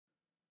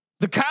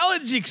The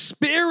college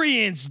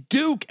experience,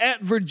 Duke at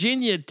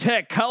Virginia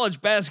Tech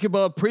college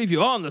basketball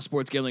preview on the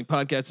Sports Gambling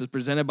Podcast is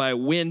presented by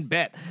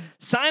WynnBET.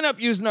 Sign up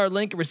using our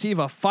link and receive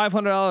a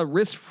 $500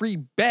 risk-free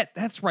bet.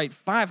 That's right,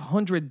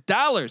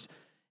 $500.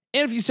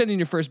 And if you send in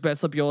your first bet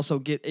slip, you also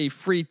get a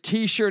free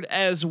t-shirt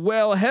as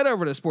well. Head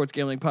over to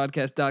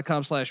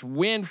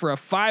sportsgamblingpodcast.com/win for a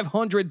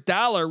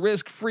 $500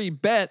 risk-free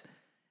bet.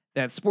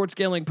 That's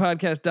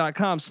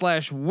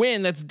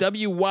sportsgamblingpodcast.com/win. That's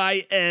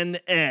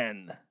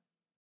WYNN.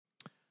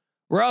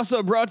 We're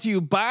also brought to you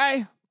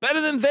by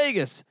Better Than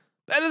Vegas.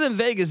 Better Than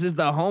Vegas is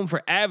the home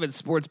for avid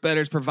sports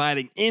bettors,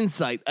 providing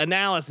insight,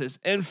 analysis,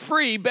 and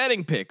free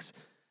betting picks.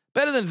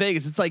 Better Than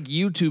Vegas, it's like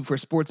YouTube for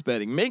sports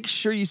betting. Make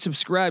sure you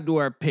subscribe to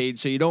our page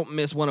so you don't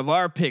miss one of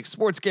our picks.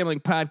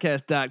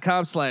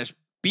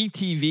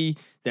 sportsgamblingpodcast.com/BTV.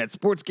 That's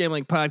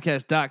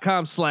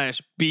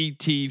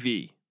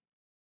sportsgamblingpodcast.com/BTV.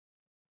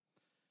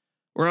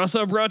 We're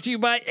also brought to you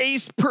by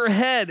Ace Per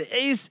Head.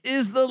 Ace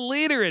is the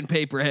leader in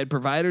pay-per-head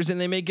providers, and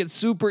they make it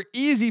super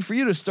easy for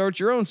you to start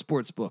your own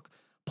sports book.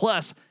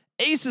 Plus,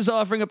 Ace is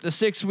offering up to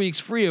 6 weeks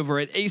free over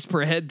at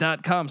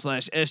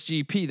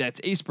aceperhead.com/SGP. That's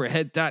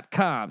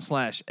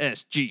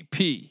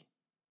aceperhead.com/SGP.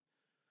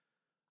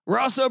 We're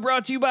also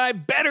brought to you by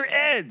Better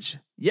Edge.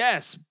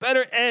 Yes,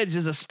 Better Edge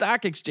is a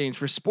stock exchange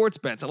for sports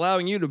bets,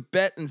 allowing you to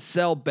bet and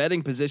sell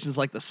betting positions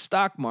like the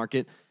stock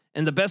market.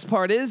 And the best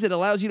part is it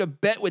allows you to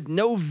bet with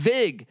no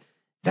VIG.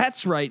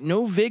 That's right,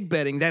 no VIG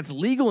betting. That's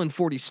legal in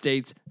 40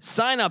 states.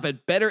 Sign up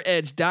at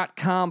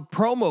betteredge.com,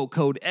 promo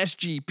code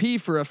SGP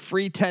for a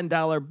free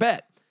 $10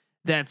 bet.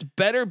 That's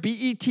better,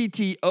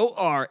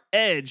 BETTOR,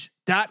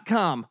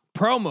 edge.com,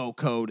 promo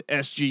code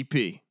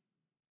SGP.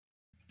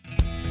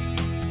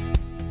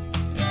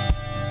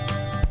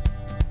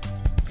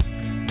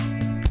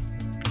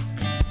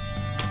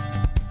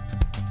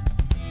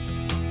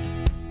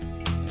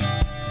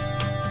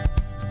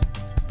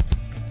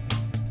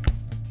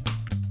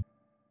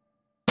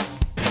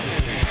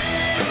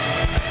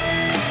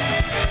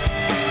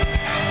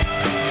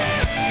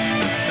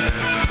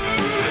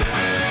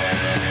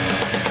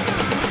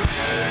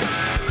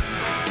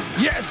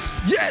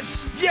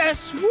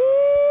 Yes.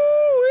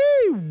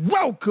 Woo!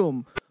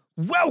 Welcome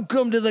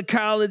to the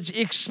college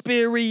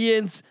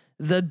experience.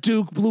 The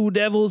Duke Blue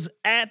Devils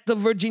at the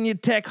Virginia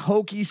Tech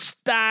Hokie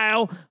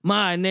style.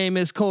 My name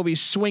is Colby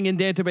Swinging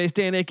Database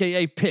Dan,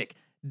 aka Pick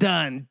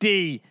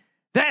Dundee.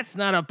 That's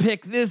not a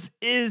pick. This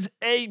is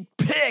a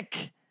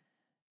pick,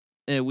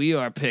 and we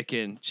are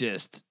picking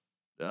just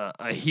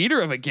a heater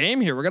of a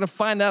game here. We're gonna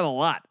find out a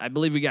lot. I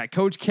believe we got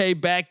Coach K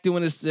back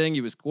doing his thing.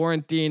 He was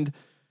quarantined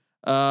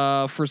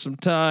for some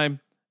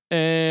time.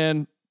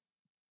 And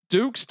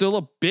Duke's still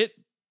a bit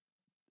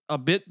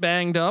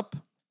banged up,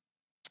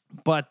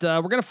 but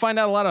we're gonna find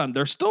out a lot on them.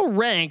 They're still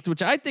ranked,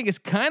 which I think is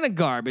kind of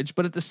garbage,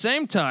 but at the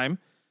same time,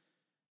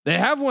 they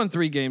have won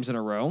 3 games in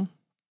a row.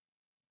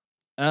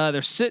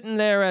 They're sitting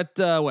there at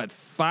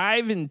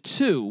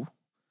 5-2,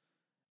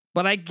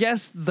 but I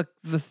guess the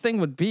thing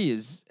would be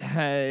is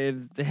they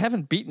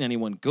haven't beaten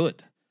anyone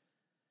good.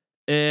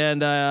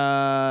 And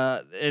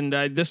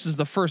this is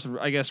the first,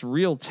 I guess,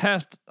 real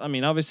test. I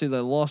mean, obviously they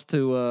lost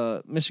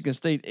to Michigan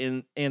State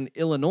and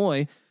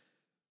Illinois,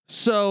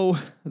 so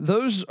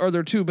those are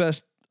their 2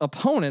 best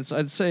opponents.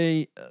 I'd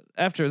say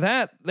after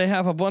that they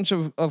have a bunch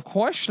of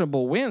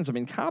questionable wins. I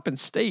mean, Coppin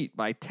State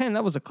by 10,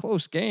 that was a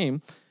close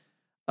game.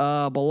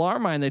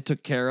 Bellarmine they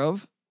took care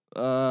of.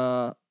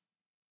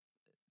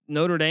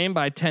 Notre Dame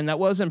by 10, that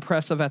was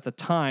impressive at the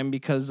time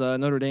because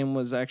Notre Dame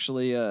was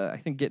actually I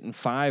think getting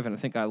 5, and I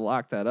think I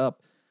locked that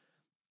up.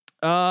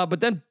 But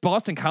then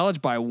Boston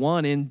College by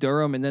 1 in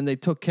Durham, and then they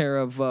took care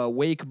of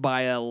Wake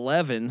by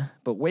 11.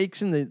 But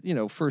Wake's in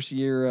the first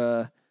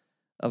year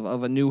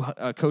of a new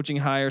coaching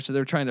hire, so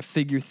they're trying to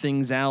figure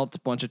things out. A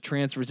bunch of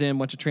transfers in,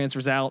 bunch of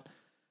transfers out.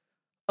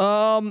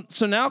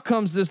 So now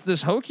comes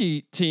this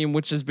Hokie team,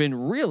 which has been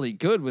really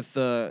good with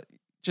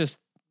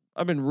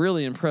I've been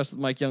really impressed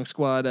with Mike Young's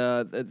squad.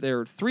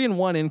 They're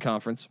 3-1 in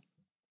conference.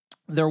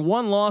 Their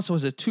one loss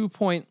was a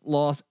 2-point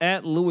loss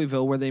at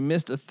Louisville, where they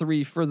missed a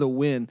 3 for the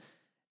win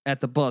at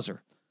the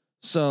buzzer.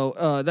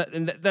 So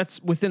that's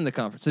within the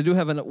conference. They do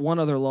have one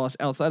other loss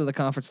outside of the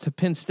conference to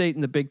Penn State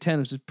in the Big Ten,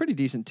 which is a pretty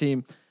decent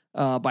team,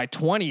 by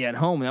 20 at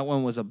home. That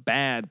one was a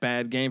bad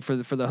game for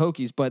the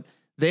Hokies, but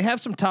they have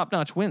some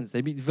top-notch wins.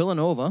 They beat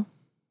Villanova,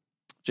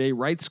 Jay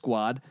Wright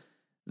squad.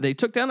 They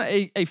took down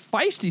a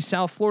feisty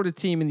South Florida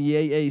team in the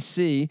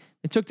AAC.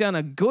 They took down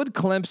a good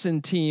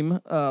Clemson team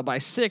by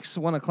 6,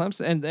 one of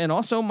Clemson, and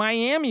also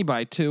Miami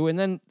by 2. And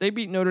then they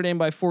beat Notre Dame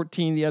by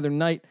 14 the other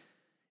night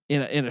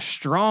in a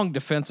strong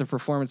defensive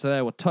performance that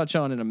I will touch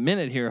on in a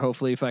minute here,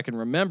 hopefully, if I can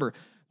remember.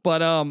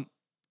 But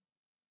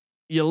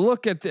you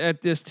look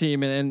at this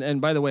team,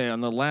 and by the way, on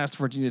the last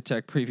Virginia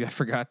Tech preview, I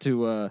forgot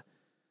to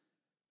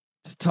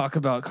talk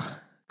about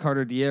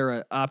Carter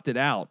Diarra opted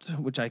out,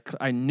 which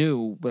I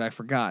knew, but I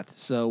forgot.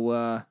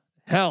 So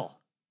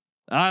hell,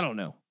 I don't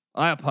know.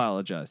 I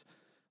apologize.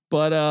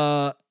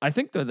 But I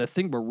think the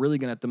thing we're really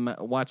gonna have to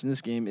watch in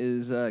this game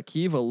is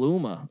Kiev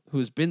Aluma,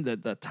 who's been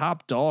the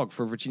top dog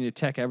for Virginia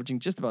Tech, averaging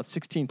just about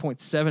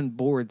 16.7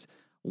 boards,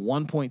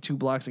 1.2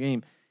 blocks a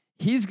game.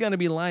 He's gonna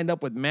be lined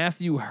up with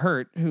Matthew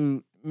Hurt,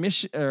 who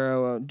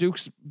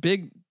Duke's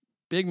big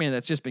man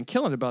that's just been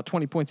killing it, about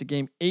 20 points a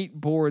game, 8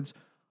 boards,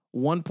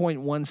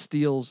 1.1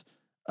 steals.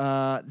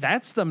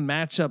 That's the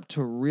matchup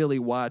to really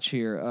watch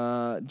here.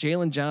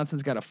 Jalen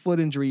Johnson's got a foot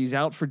injury. He's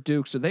out for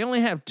Duke. So they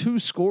only have 2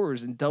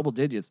 scorers in double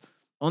digits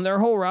on their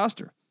whole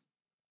roster.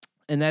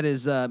 And that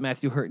is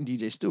Matthew Hurt and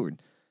DJ Stewart.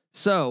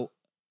 So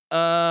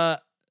I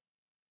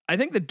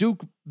think the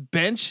Duke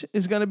bench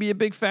is going to be a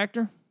big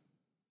factor.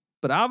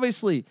 But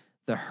obviously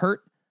the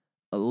Hurt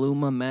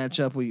Aluma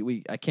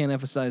matchup, I can't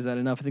emphasize that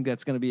enough. I think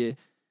that's going to be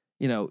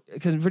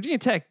because Virginia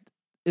Tech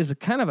is a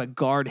kind of a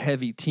guard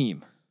heavy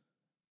team.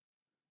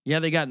 Yeah,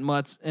 they got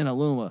Mutz and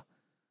Aluma,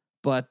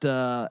 but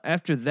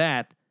after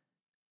that,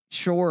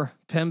 sure,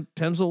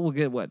 Pemsl will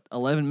get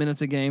 11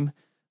 minutes a game,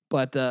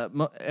 but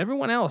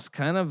everyone else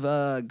kind of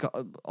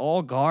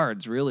all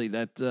guards really.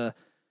 That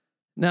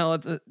now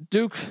at the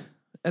Duke,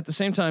 at the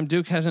same time,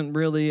 Duke hasn't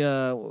really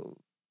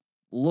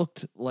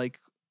looked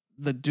like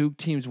the Duke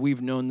teams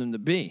we've known them to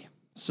be.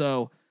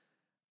 So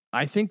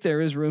I think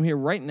there is room here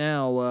right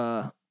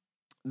now.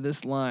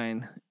 This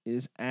line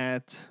is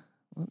at,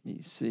 let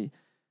me see.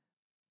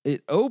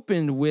 It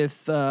opened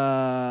with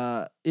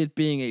it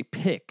being a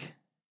pick.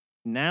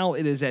 Now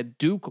it is at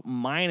Duke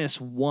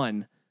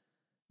 -1.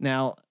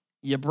 Now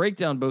you break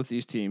down both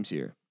these teams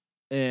here,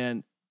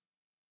 and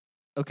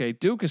okay,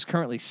 Duke is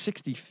currently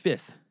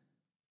 65th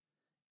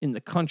in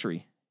the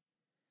country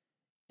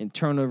in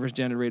turnovers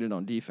generated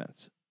on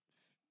defense.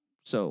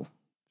 So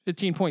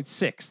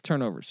 15.6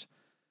 turnovers.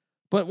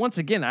 But once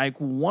again, I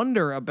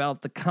wonder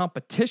about the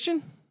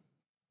competition.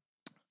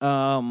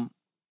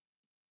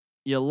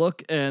 You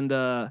look and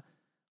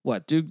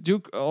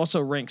Duke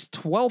also ranks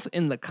 12th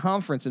in the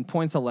conference in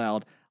points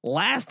allowed,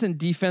 last in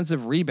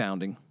defensive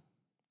rebounding,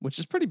 which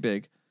is pretty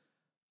big.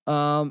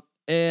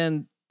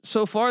 And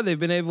so far they've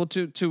been able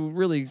to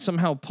really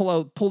somehow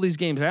pull these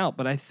games out,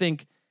 but I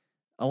think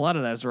a lot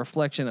of that is a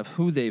reflection of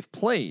who they've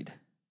played.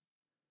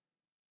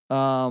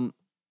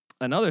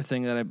 Another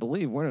thing that I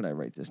believe, where did I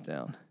write this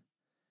down?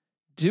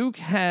 Duke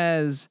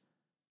has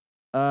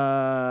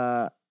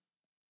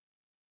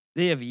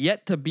they have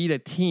yet to beat a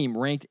team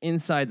ranked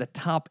inside the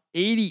top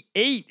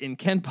 88 in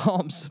Ken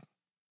Palm's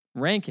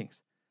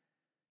rankings.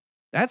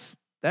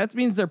 That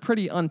means they're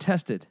pretty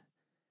untested.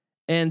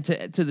 And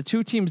to the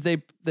 2 teams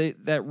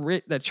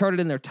that charted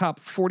in their top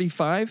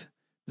 45,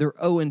 they're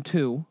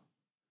 0-2,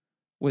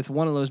 with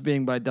one of those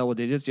being by double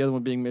digits, the other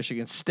one being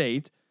Michigan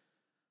State.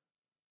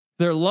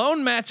 Their lone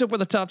matchup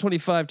with a top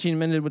 25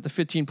 team ended with the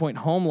 15-point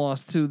home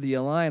loss to the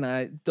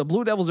Illini. The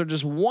Blue Devils are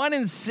just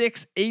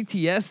 1-6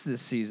 ATS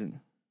this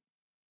season.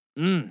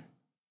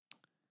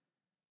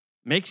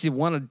 Makes you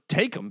want to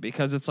take them,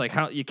 because it's like,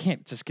 how you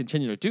can't just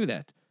continue to do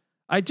that.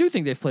 I do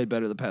think they've played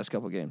better the past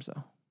couple of games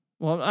though.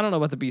 Well, I don't know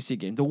about the BC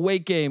game, the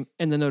Wake game,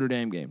 and the Notre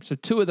Dame game. So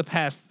 2 of the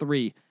past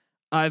 3,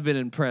 I've been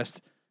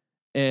impressed,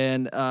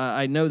 and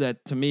I know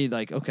that to me,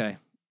 like, okay,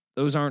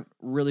 those aren't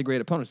really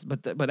great opponents.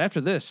 But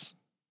after this,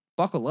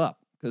 buckle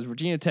up, because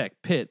Virginia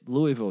Tech, Pitt,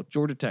 Louisville,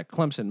 Georgia Tech,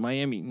 Clemson,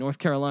 Miami, North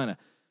Carolina,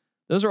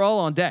 those are all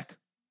on deck.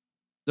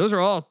 Those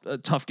are all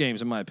tough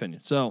games in my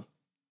opinion. So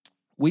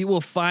we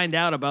will find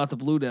out about the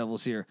Blue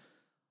Devils here.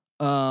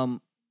 Now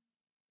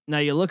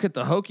you look at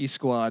the Hokie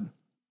squad,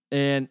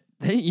 and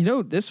they,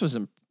 this was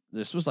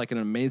like an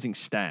amazing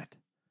stat.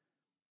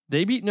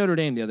 They beat Notre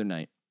Dame the other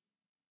night,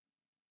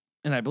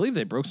 and I believe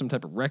they broke some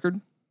type of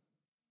record.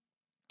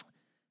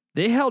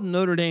 They held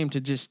Notre Dame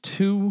to just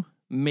 2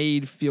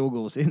 made field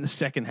goals in the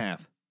second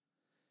half,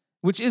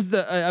 which is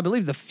I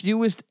believe the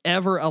fewest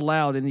ever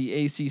allowed in the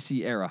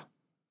ACC era.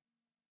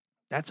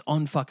 That's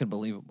unfucking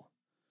believable.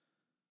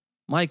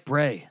 Mike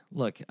Bray,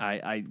 look,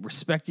 I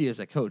respect you as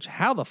a coach.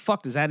 How the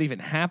fuck does that even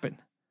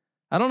happen?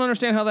 I don't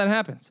understand how that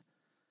happens.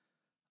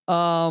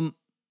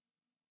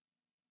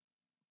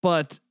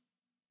 But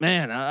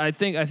man, I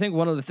think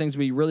one of the things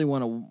we really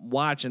want to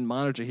watch and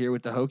monitor here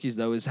with the Hokies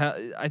though is how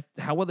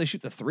well they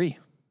shoot the 3.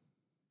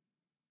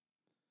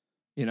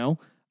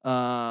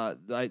 I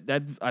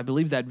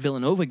believe that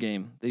Villanova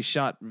game, they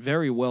shot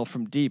very well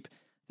from deep.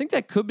 I think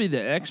that could be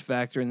the X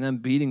factor in them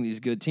beating these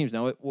good teams.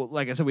 Now,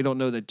 like I said, we don't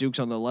know that Duke's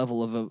on the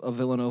level of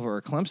Villanova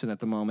or Clemson at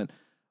the moment,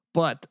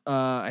 but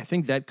I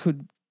think that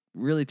could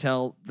really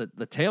tell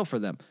the tale for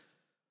them.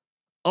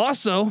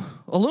 Also,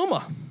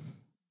 Aluma.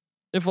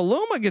 If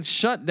Aluma gets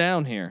shut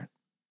down here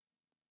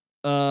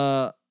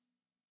by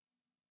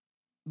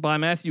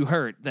Matthew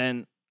Hurt,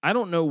 then I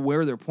don't know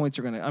where their points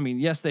are going to. I mean,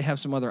 yes, they have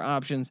some other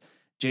options.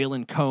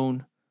 Jalen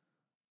Cone,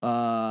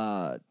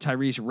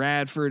 Tyrese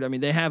Radford. I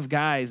mean, they have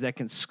guys that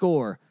can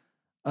score,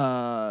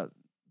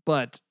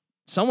 but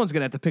someone's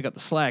going to have to pick up the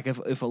slack if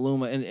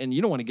Aluma, and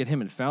you don't want to get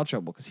him in foul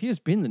trouble because he has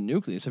been the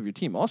nucleus of your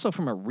team. Also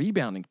from a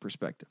rebounding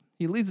perspective,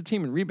 he leads the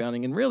team in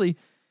rebounding, and really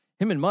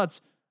him and Mutz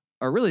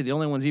are really the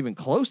only ones even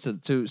close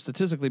to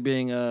statistically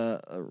being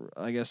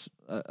I guess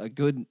a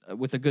good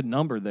with a good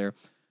number there.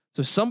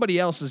 So somebody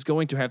else is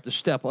going to have to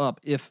step up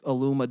if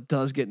Aluma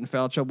does get in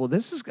foul trouble.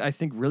 This is, I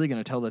think, really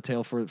going to tell the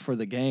tale for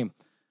the game.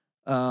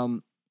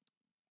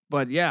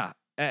 But yeah,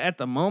 at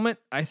the moment,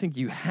 I think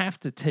you have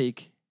to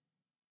take.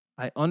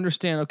 I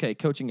understand. Okay,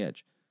 coaching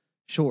edge,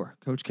 sure.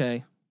 Coach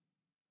K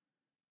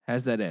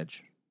has that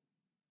edge,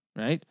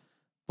 right?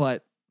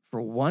 But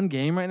for one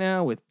game right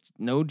now with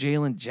no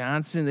Jalen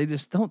Johnson, they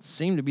just don't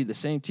seem to be the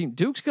same team.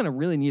 Duke's going to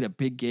really need a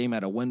big game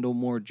out of Wendell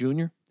Moore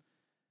Jr.,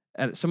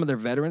 at some of their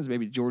veterans,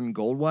 maybe Jordan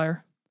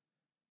Goldwire.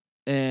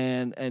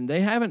 And they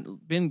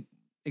haven't been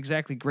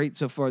exactly great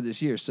so far this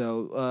year.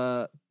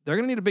 So they're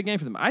going to need a big game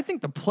for them. I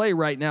think the play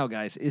right now,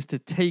 guys, is to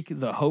take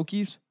the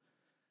Hokies.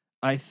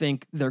 I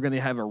think they're going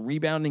to have a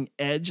rebounding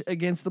edge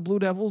against the Blue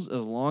Devils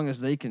as long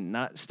as they can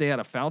not stay out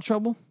of foul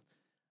trouble.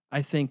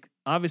 I think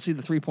obviously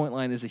the 3-point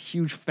line is a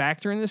huge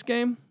factor in this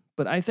game,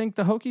 but I think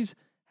the Hokies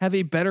have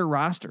a better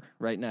roster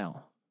right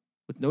now.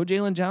 With no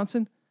Jalen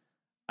Johnson,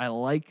 I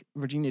like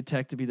Virginia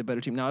Tech to be the better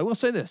team. Now, I will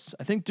say this.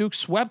 I think Duke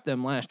swept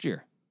them last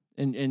year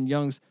in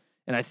Young's,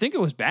 and I think it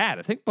was bad.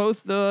 I think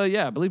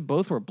I believe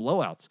both were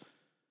blowouts.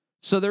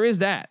 So there is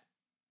that.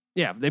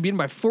 Yeah, they beat them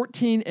by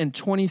 14 and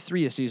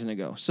 23 a season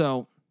ago.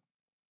 So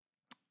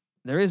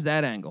there is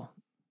that angle.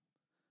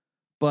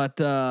 But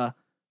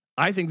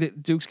I think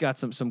that Duke's got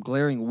some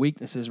glaring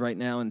weaknesses right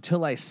now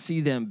until I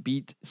see them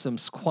beat some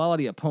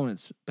quality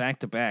opponents back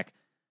to back.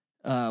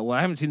 Well,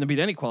 I haven't seen them beat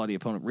any quality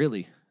opponent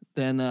really.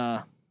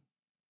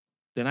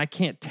 Then I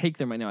can't take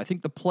them right now. I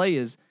think the play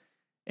is,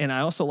 and I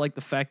also like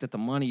the fact that the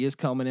money is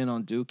coming in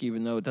on Duke,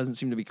 even though it doesn't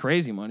seem to be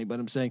crazy money. But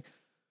I'm saying,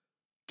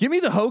 give me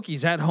the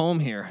Hokies at home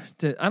here.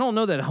 I don't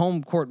know that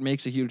home court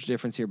makes a huge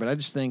difference here, but I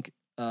just think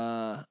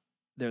they're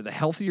the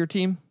healthier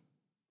team.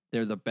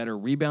 They're the better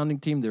rebounding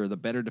team. They're the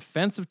better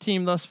defensive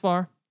team thus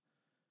far.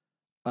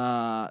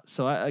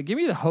 So I give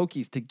me the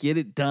Hokies to get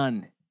it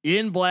done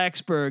in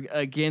Blacksburg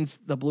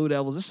against the Blue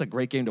Devils. This is a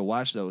great game to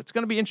watch, though. It's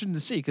going to be interesting to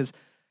see because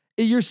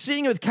you're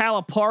seeing it with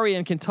Calipari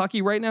and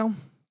Kentucky right now.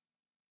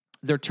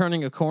 They're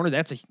turning a corner.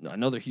 That's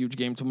another huge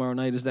game tomorrow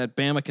night is that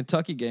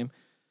Bama-Kentucky game.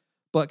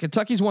 But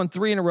Kentucky's won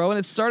 3 in a row, and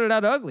it started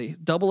out ugly.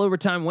 Double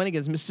overtime win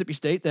against Mississippi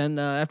State. Then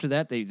after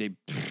that, they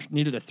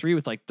needed a 3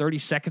 with like 30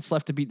 seconds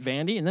left to beat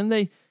Vandy, and then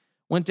they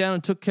went down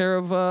and took care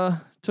of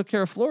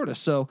Florida.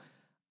 So,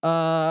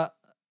 and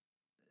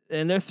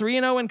they're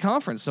 3-0 in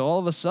conference. So all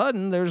of a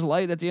sudden, there's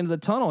light at the end of the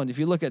tunnel. And if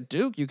you look at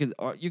Duke, you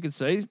could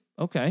say,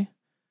 okay,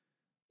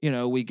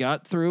 we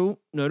got through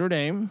Notre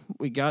Dame,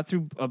 we got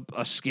through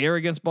a scare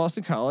against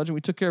Boston College, and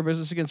we took care of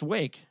business against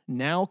Wake.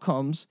 Now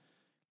comes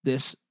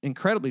this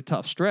incredibly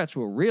tough stretch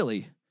where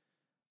really,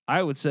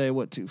 I would say, 2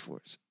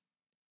 4s.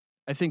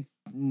 I think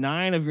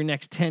 9 of your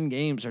next 10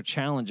 games are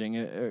challenging,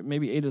 or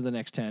maybe 8 of the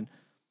next 10.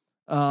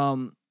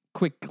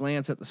 Quick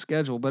glance at the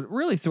schedule, but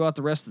really throughout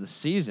the rest of the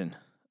season,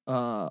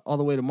 all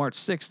the way to March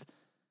 6th,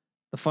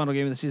 the final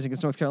game of the season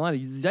against North Carolina,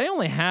 they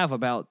only have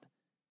about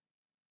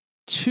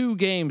 2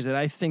 games that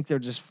I think they're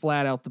just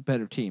flat out the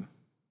better team.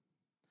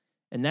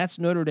 And that's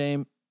Notre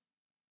Dame,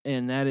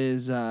 and that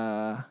is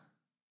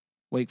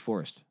Wake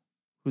Forest,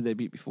 who they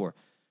beat before.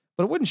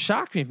 But it wouldn't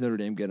shock me if Notre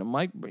Dame get them.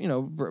 Mike,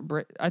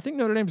 I think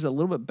Notre Dame's a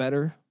little bit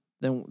better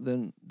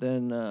than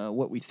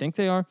what we think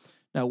they are.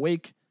 Now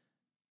Wake,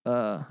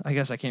 I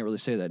guess I can't really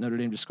say that. Notre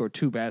Dame just scored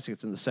 2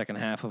 baskets in the second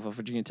half of a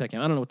Virginia Tech game.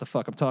 I don't know what the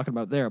fuck I'm talking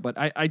about there, but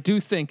I do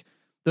think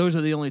those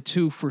are the only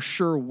 2 for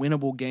sure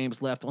winnable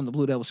games left on the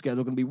Blue Devil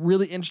schedule. Going to be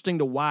really interesting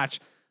to watch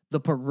the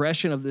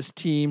progression of this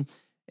team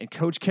and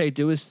Coach K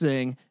do his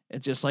thing.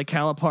 And just like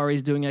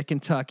Calipari's doing at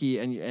Kentucky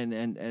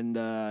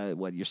and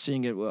what you're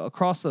seeing it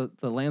across the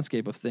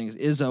landscape of things,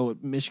 Izzo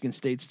at Michigan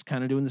State's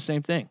kind of doing the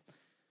same thing.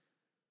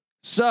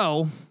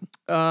 So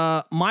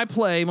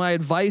my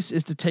advice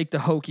is to take the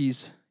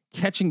Hokies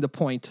catching the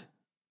point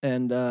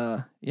and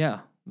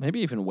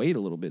maybe even wait a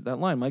little bit. That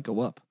line might go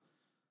up.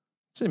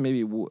 Say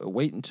maybe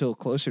wait until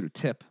closer to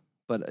tip,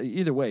 but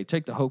either way,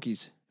 take the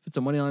Hokies. If it's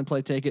a money line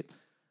play, take it.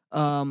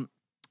 All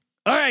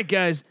right,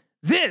 guys,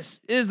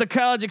 this is the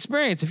college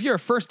experience. If you're a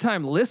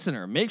first-time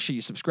listener, make sure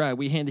you subscribe.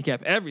 We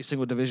handicap every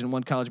single Division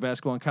I college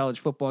basketball and college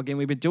football game.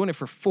 We've been doing it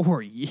for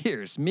 4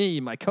 years. Me,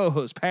 my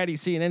co-host Patty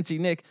C and NC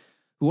Nick,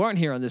 who aren't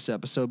here on this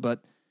episode,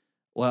 but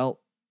well,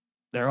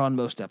 they're on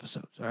most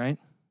episodes. All right,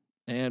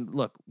 and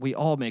look, we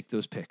all make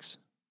those picks.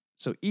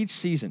 So each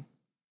season,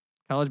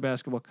 college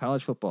basketball,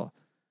 college football.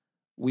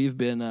 We've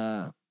been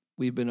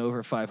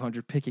over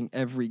 500 picking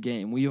every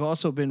game. We've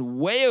also been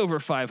way over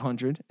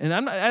 500, and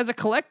I'm not, as a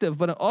collective,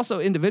 but also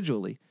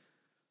individually.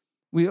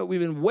 We've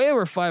been way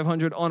over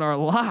 500 on our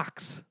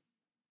locks.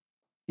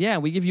 Yeah,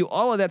 we give you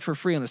all of that for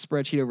free on a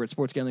spreadsheet over at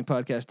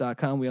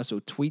sportsgamblingpodcast.com. We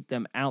also tweet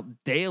them out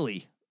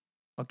daily.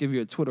 I'll give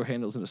you a Twitter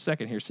handles in a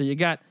second here. So you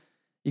got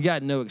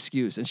no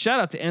excuse. And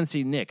shout out to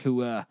NC Nick,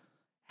 who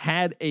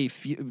had a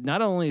few.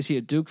 Not only is he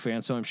a Duke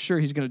fan, so I'm sure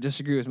he's going to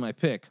disagree with my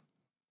pick.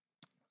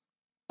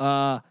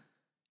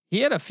 He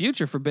had a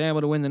future for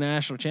Bama to win the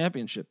national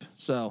championship.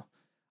 So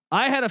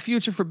I had a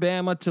future for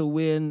Bama to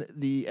win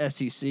the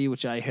SEC,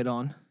 which I hit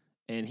on,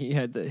 and he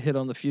had to hit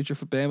on the future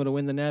for Bama to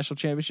win the national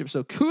championship.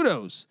 So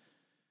kudos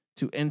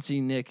to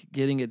NC Nick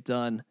getting it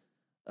done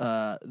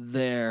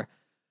there.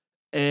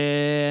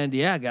 And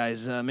yeah,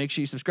 guys, make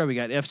sure you subscribe. We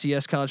got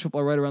FCS college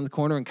football right around the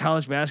corner, and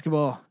college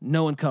basketball.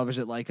 No one covers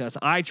it like us.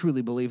 I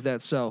truly believe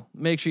that. So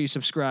make sure you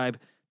subscribe.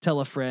 Tell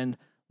a friend.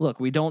 Look,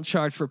 we don't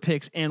charge for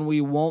picks, and we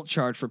won't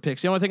charge for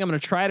picks. The only thing I'm going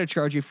to try to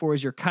charge you for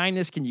is your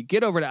kindness. Can you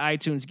get over to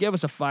iTunes, give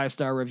us a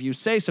 5-star review,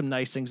 say some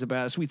nice things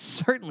about us? We'd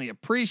certainly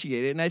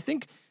appreciate it. And I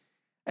think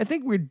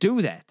we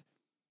do that.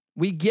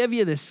 We give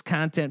you this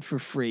content for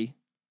free.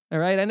 All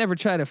right. I never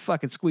try to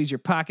fucking squeeze your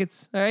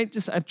pockets. All right.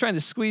 I'm trying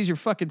to squeeze your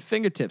fucking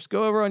fingertips.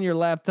 Go over on your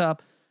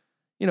laptop.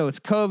 You know, it's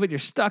COVID. You're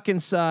stuck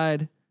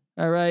inside.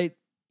 All right.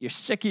 You're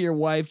sick of your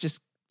wife. Just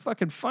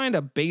fucking find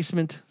a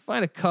basement,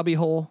 find a cubby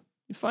hole.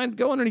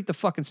 Go underneath the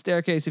fucking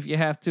staircase if you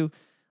have to.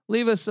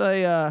 Leave us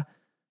a.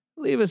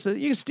 You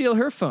can steal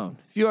her phone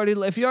if you already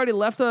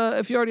left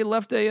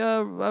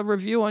a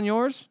review on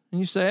yours,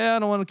 and you say, I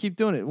don't want to keep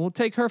doing it. We'll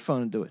take her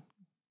phone and do it.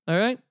 All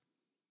right.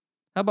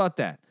 How about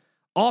that?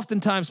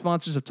 Oftentimes,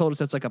 sponsors have told us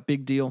that's like a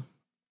big deal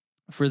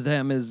for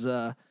them. Is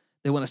they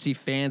want to see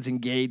fans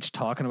engaged,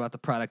 talking about the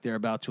product they're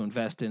about to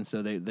invest in.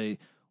 So they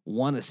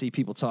want to see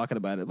people talking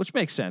about it, which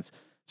makes sense.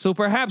 So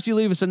perhaps you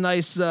leave us a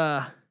nice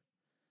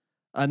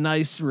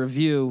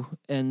review,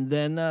 and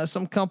then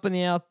some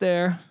company out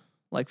there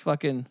like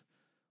fucking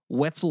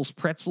Wetzel's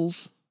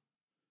Pretzels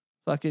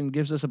fucking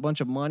gives us a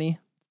bunch of money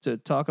to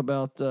talk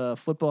about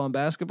football and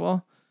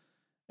basketball,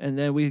 and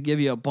then we give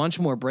you a bunch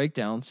more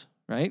breakdowns,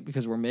 right?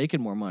 Because we're making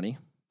more money,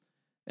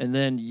 and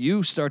then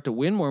you start to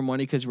win more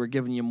money because we're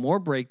giving you more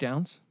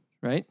breakdowns,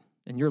 right?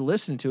 And you're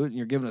listening to it, and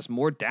you're giving us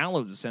more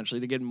downloads essentially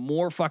to get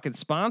more fucking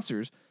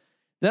sponsors.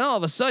 Then all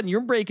of a sudden,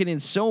 you're breaking in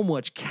so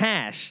much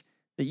cash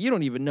that you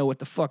don't even know what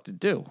the fuck to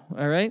do.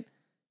 All right.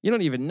 You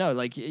don't even know,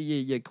 like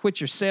you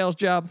quit your sales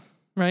job,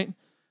 right?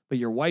 But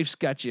your wife's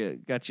got you.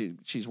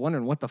 She's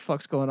wondering what the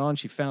fuck's going on.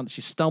 She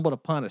stumbled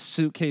upon a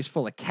suitcase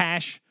full of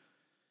cash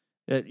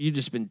that you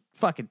just been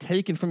fucking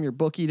taken from your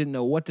bookie. You didn't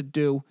know what to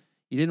do.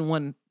 You didn't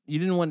want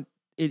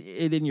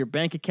it in your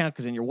bank account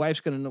because then your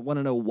wife's going to want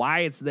to know why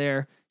it's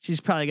there. She's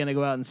probably going to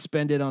go out and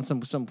spend it on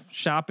some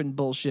shopping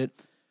bullshit.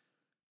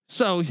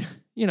 So,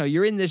 you know,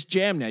 you're in this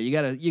jam now. You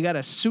got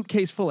a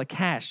suitcase full of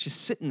cash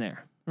just sitting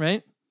there,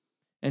 right?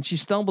 And she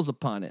stumbles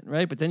upon it,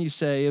 right? But then you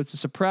say, it's a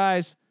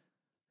surprise,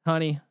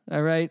 honey.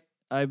 All right.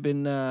 I've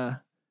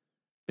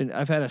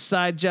had a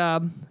side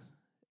job,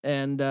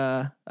 and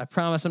I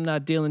promise I'm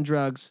not dealing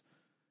drugs.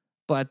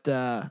 But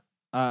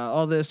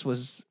all this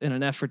was in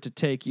an effort to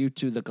take you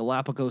to the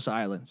Galapagos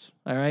Islands.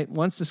 All right.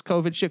 Once this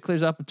COVID shit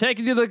clears up, I'm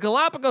taking you to the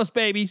Galapagos,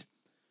 baby.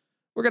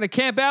 We're going to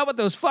camp out with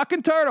those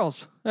fucking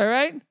turtles. All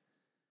right.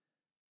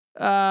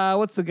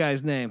 What's the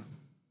guy's name?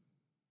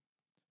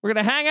 We're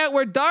going to hang out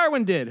where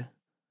Darwin did.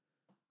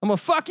 I'm going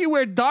to fuck you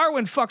where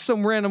Darwin fucked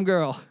some random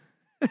girl.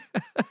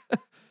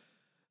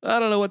 I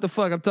don't know what the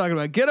fuck I'm talking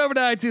about. Get over to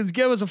iTunes.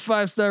 Give us a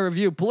 5-star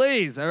review,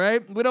 please. All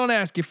right. We don't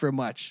ask you for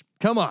much.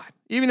 Come on.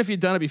 Even if you've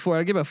done it before, I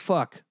don't give a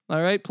fuck.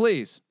 All right.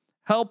 Please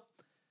help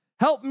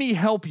me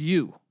help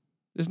you.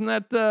 Isn't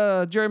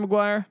that Jerry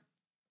Maguire?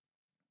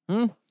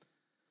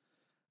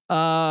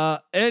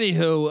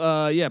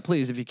 Anywho, yeah,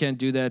 please, if you can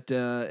do that.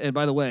 And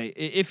by the way,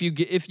 if you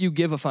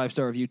give a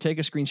 5-star review, take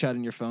a screenshot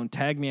in your phone,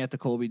 tag me at the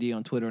Colby D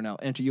on Twitter, and I'll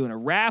enter you in a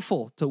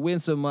raffle to win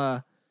some,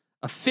 a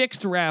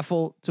fixed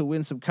raffle to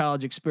win some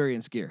college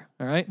experience gear.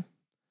 All right.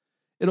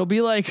 It'll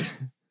be like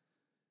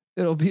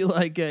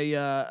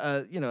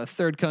a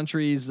third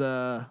country's,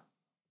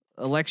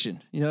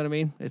 election. You know what I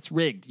mean? It's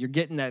rigged. You're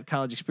getting that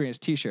college experience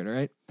t-shirt. All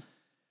right.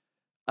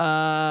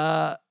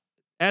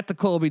 At the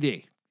Colby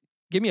D.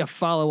 Give me a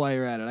follow while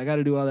you're at it. I got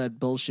to do all that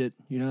bullshit.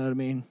 You know what I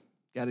mean?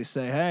 Got to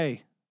say,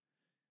 hey,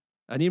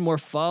 I need more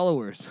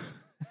followers.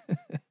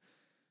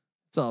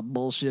 It's all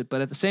bullshit.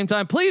 But at the same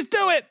time, please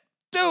do it.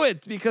 Do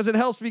it because it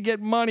helps me get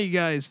money,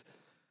 guys.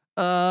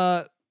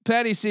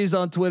 Patty C's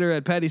on Twitter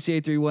at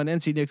PattyC831.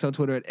 NC Nick's on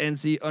Twitter at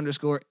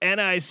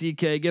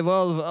NC_NICK. Give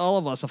all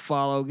of us a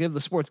follow. Give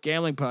the Sports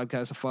Gambling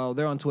Podcast a follow.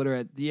 They're on Twitter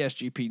at the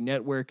SGP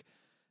Network.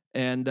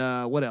 And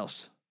what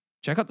else?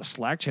 Check out the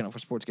Slack channel for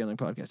Sports Gambling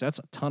Podcast. That's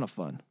a ton of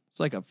fun. It's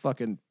like a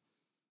fucking,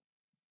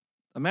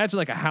 imagine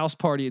like a house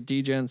party at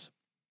DGens.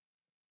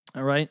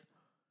 All right.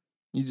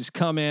 You just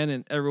come in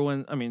and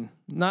everyone, I mean,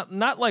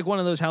 not like one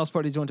of those house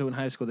parties you went to in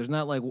high school. There's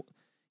not like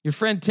your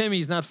friend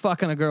Timmy's not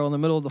fucking a girl in the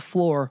middle of the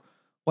floor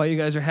while you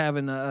guys are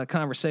having a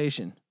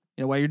conversation,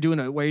 you know, while you're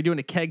doing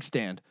a keg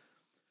stand.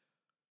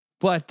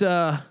 But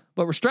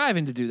we're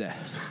striving to do that.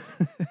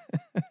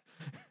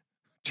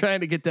 Trying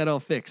to get that all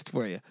fixed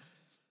for you.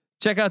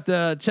 Check out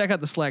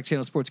the Slack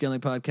channel, Sports Gambling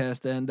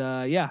Podcast.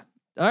 And yeah.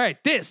 All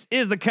right. This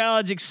is the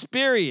college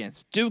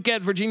experience. Duke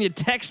at Virginia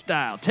Tech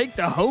style. Take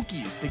the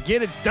Hokies to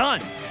get it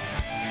done.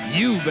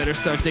 You better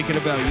start thinking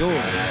about yours.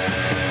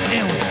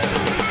 And